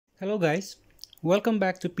Hello guys, welcome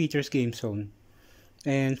back to Peter's Game Zone.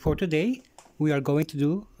 And for today, we are going to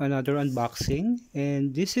do another unboxing,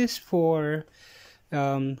 and this is for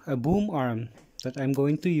a boom arm that I'm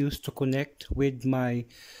going to use to connect with my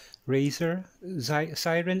Razer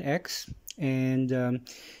Siren X. And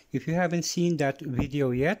if you haven't seen that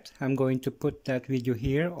video yet, I'm going to put that video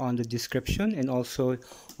here on the description and also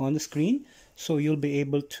on the screen, so you'll be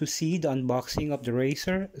able to see the unboxing of the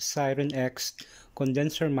Razer Siren X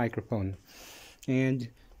condenser microphone. And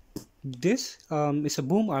this is a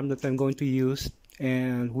boom arm that I'm going to use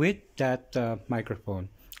and with that microphone.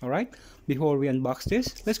 Alright, before we unbox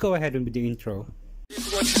this, let's go ahead and with the intro.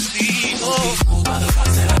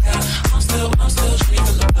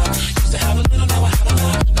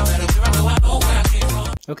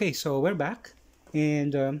 Okay, so we're back,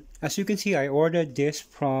 and as you can see, I ordered this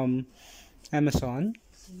from Amazon,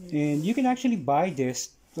 and you can actually buy this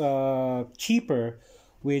cheaper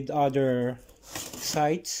with other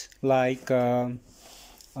sites like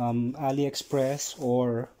AliExpress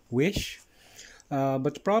or Wish.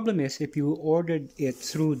 But the problem is, if you ordered it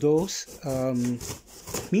through those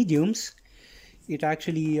mediums, it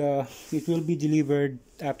actually it will be delivered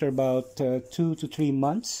after about 2 to 3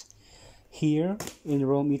 months here in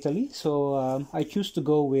Rome, Italy. So I choose to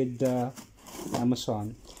go with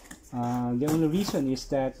Amazon. The only reason is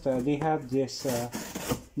that they have this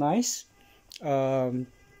nice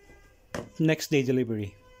next day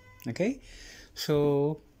delivery. Okay,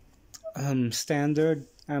 so standard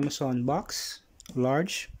Amazon box,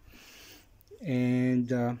 large, and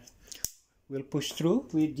we'll push through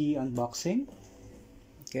with the unboxing.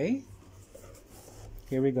 Okay,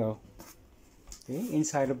 here we go. Okay,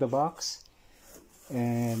 inside of the box,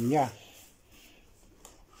 and yeah,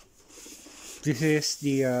 this is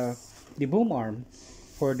the boom arm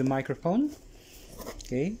for the microphone.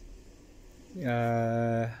 Okay,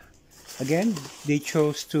 again, they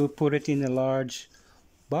chose to put it in a large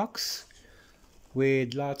box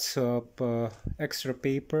with lots of extra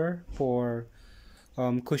paper for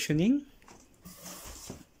cushioning.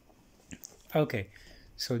 Okay,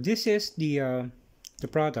 so this is the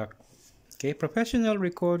product. Okay, professional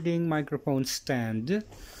recording microphone stand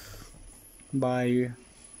by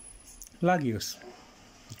Lagius.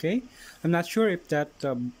 Okay, I'm not sure if that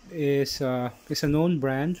is a known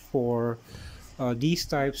brand for these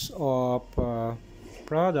types of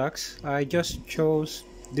products. I just chose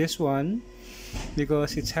this one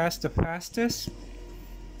because it has the fastest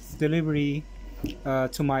delivery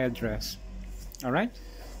to my address. All right,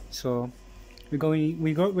 so we're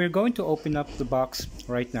going to open up the box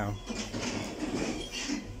right now.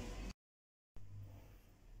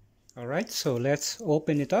 All right, so let's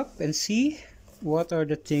open it up and see what are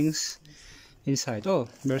the things inside. Oh,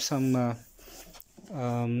 there's some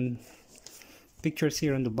pictures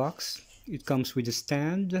here on the box. It comes with a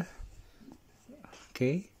stand,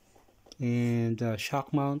 okay, and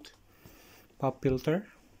shock mount, pop filter,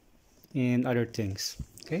 and other things.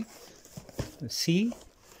 Okay, let's see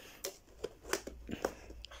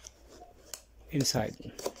inside.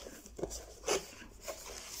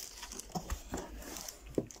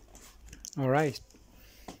 All right,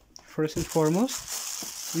 first and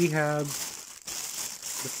foremost, we have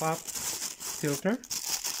the pop filter.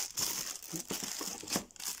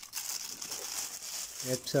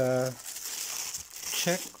 Let's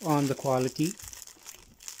check on the quality.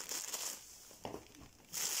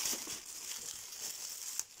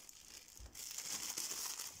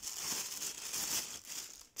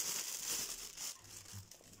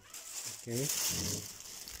 Okay.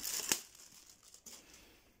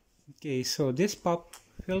 Okay, so this pop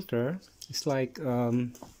filter is like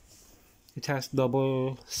it has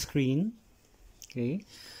double screen. Okay,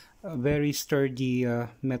 a very sturdy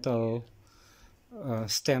metal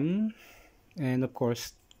stem, and of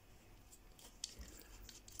course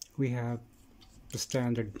we have the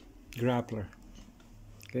standard grappler.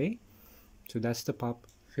 Okay, so that's the pop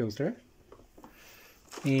filter,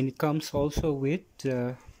 and it comes also with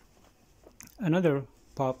another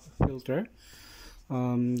pop filter,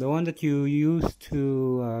 the one that you use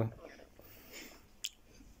to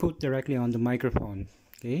put directly on the microphone.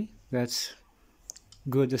 Okay, that's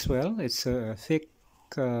good as well. It's a thick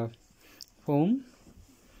foam.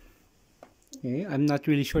 Okay, I'm not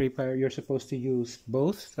really sure if you're supposed to use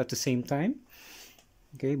both at the same time.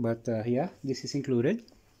 Okay, but yeah, this is included.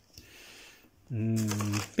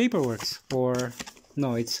 Paperworks, or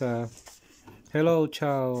no, it's hello,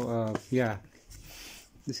 ciao. Yeah,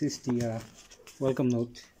 this is the welcome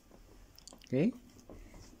note. Okay.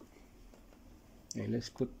 Okay, let's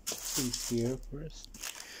put things here first.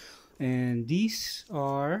 And these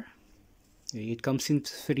are It comes in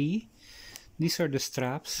three. These are the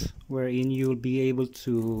straps wherein you'll be able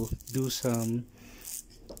to do some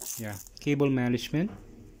cable management.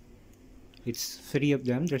 It's three of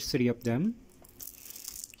them. There's three of them.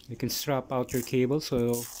 You can strap out your cable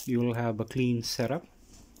so you'll have a clean setup.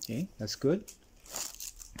 Okay, that's good.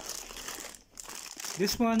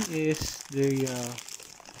 This one is the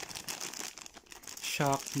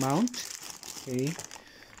shock mount. Okay,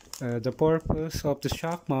 the purpose of the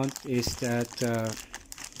shock mount is that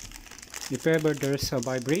if ever there's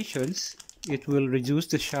vibrations, it will reduce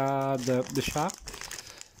the shock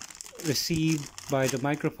received by the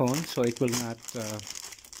microphone, so it will not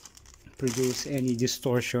produce any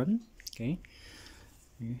distortion. Okay,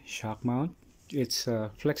 shock mount. It's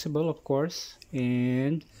flexible, of course,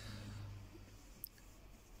 and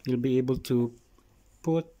you'll be able to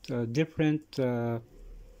put different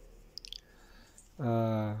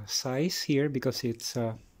size here because it's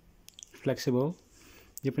flexible.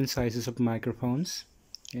 Different sizes of microphones.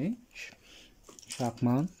 Okay, shock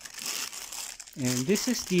mount. And this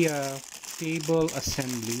is the table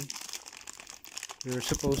assembly. You're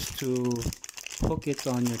supposed to hook it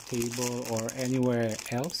on your table or anywhere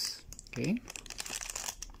else. Okay,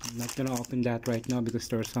 I'm not gonna open that right now because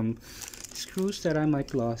there are some screws that I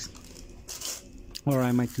might lose or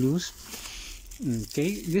I might lose.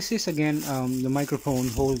 Okay, this is again the microphone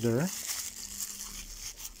holder.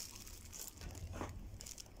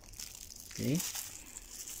 Okay.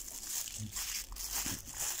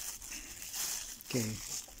 Okay,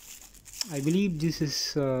 I believe this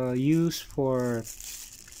is used for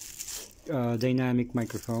dynamic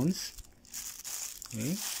microphones.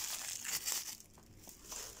 Okay,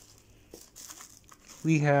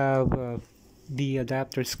 we have the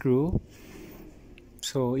adapter screw.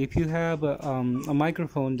 So if you have a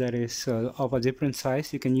microphone that is of a different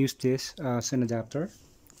size, you can use this as an adapter.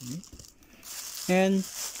 Okay. And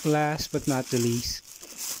last but not the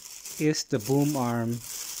least is the boom arm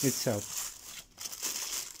itself.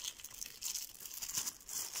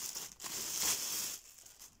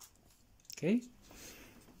 Okay,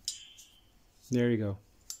 there you go.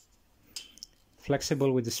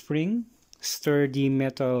 Flexible with the spring, sturdy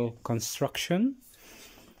metal construction.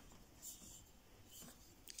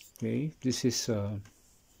 Okay, this is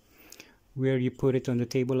where you put it on the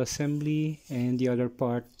table assembly, and the other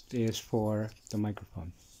part is for the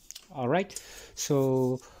microphone. All right,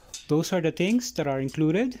 so those are the things that are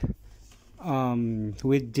included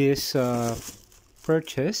with this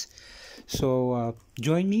purchase. So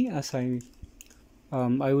join me as I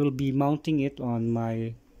will be mounting it on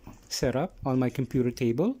my setup on my computer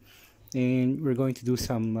table, and we're going to do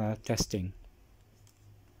some testing.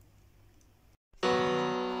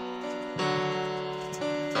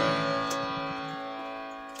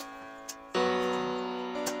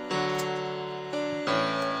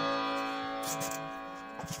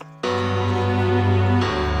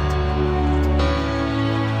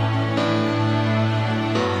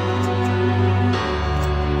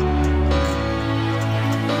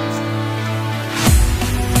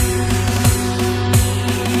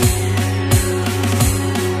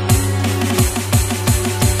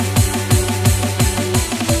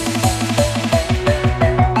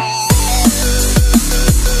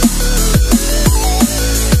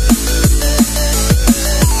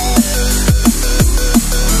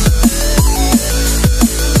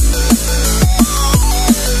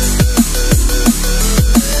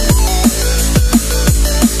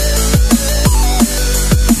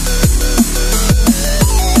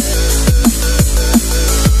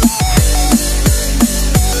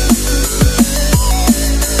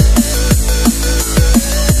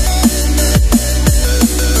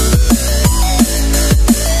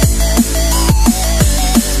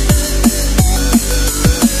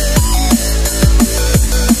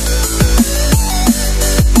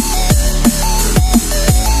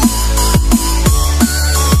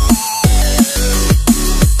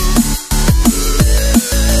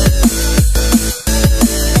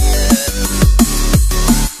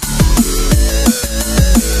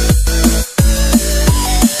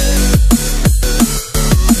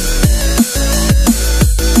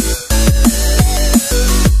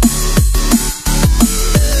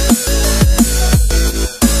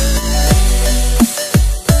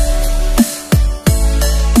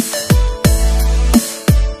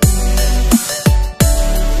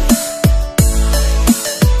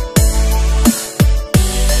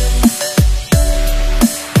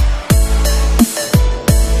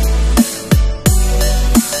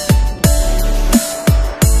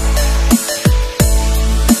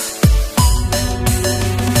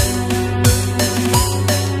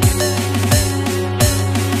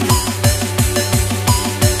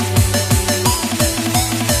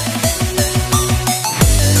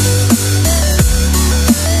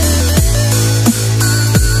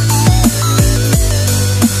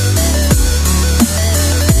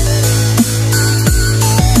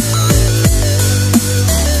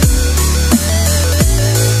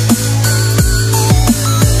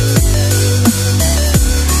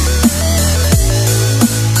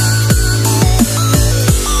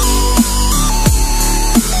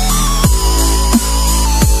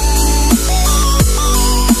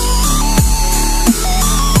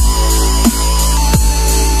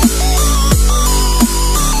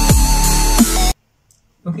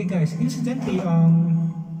 the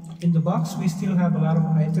in the box we still have a lot of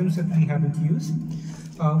items that we haven't used.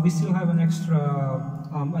 We still have an extra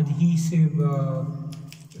adhesive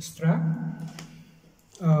strap.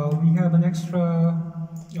 We have an extra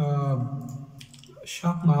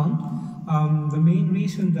shock mount. The main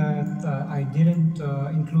reason that I didn't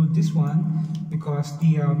include this one because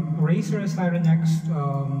the Razer Siren X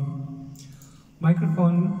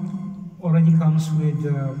microphone already comes with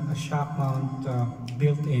a shock mount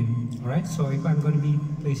built in. Alright, so if I'm going to be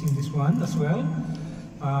placing this one as well,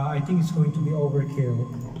 I think it's going to be overkill.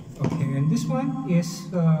 Okay, and this one is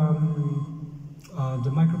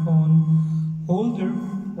the microphone holder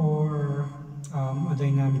for a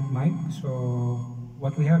dynamic mic. So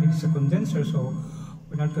what we have is a condenser, so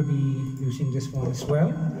we're not going to be using this one as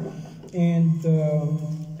well. And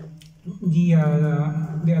the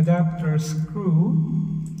adapter screw,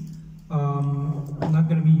 I'm not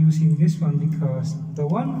going to be using this one because the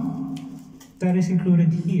one that is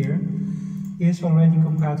included here is already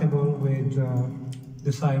compatible with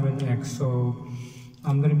the Siren X, so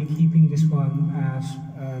I'm going to be keeping this one as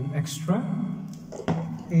an extra.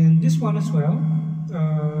 And this one as well,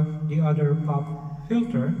 the other pop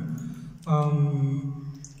filter.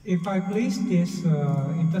 If I place this,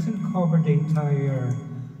 it doesn't cover the entire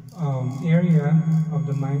area of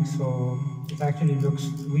the mic, so it actually looks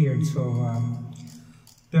weird. So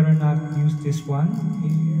better not use this one.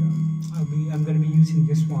 I'm going to be using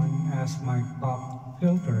this one as my pop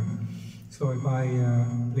filter. So if I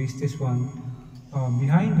place this one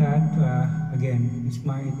behind that, again, it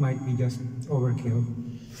might be just overkill.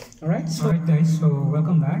 Alright, guys, so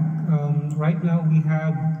welcome back. Right now we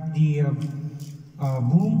have the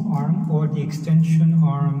boom arm or the extension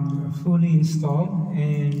arm fully installed,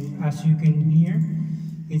 and as you can hear,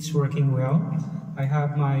 it's working well. I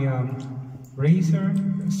have my Razer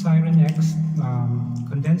Siren X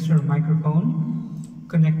condenser microphone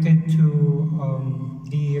connected to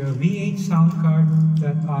the V8 sound card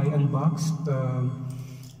that I unboxed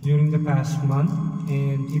during the past month.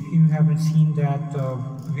 And if you haven't seen that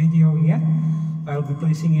video yet, I'll be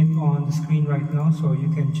placing it on the screen right now, so you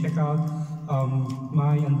can check out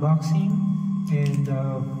my unboxing and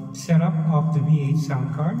setup of the V8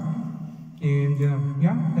 sound card. And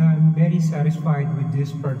yeah, I'm very satisfied with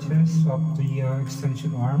this purchase of the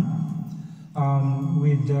extension arm.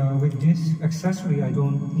 With this accessory, I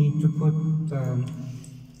don't need to put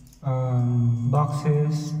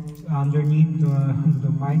boxes underneath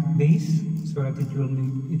the mic base so that it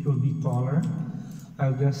will be taller. I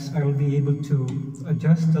will be able to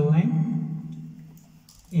adjust the length,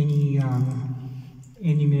 any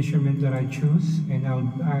measurement that I choose, and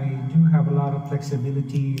I do have a lot of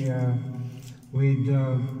flexibility with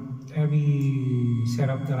every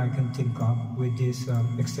setup that I can think of with this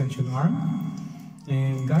extension arm.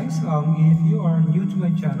 And guys, if you are new to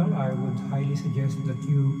my channel, I would highly suggest that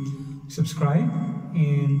you subscribe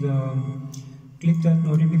and click that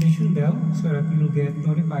notification bell so that you will get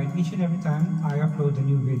notified each and every time I upload a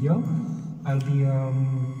new video. I'll be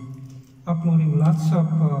uploading lots of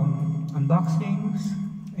unboxings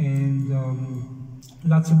and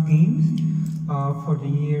lots of games for the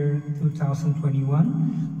year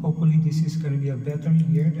 2021. Hopefully this is going to be a better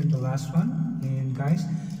year than the last one. And guys,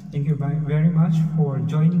 thank you very much for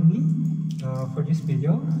joining me for this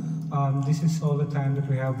video. This is all the time that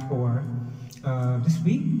we have for this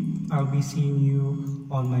week. I'll be seeing you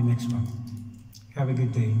on my next one. Have a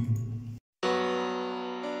good day.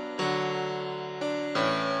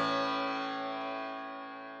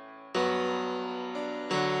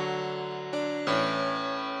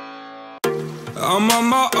 I'm on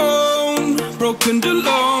my own, broken and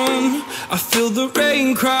alone. I feel the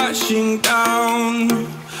rain crashing down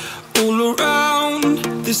all around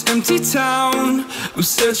this empty town. I'm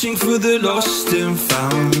searching for the lost and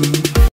found.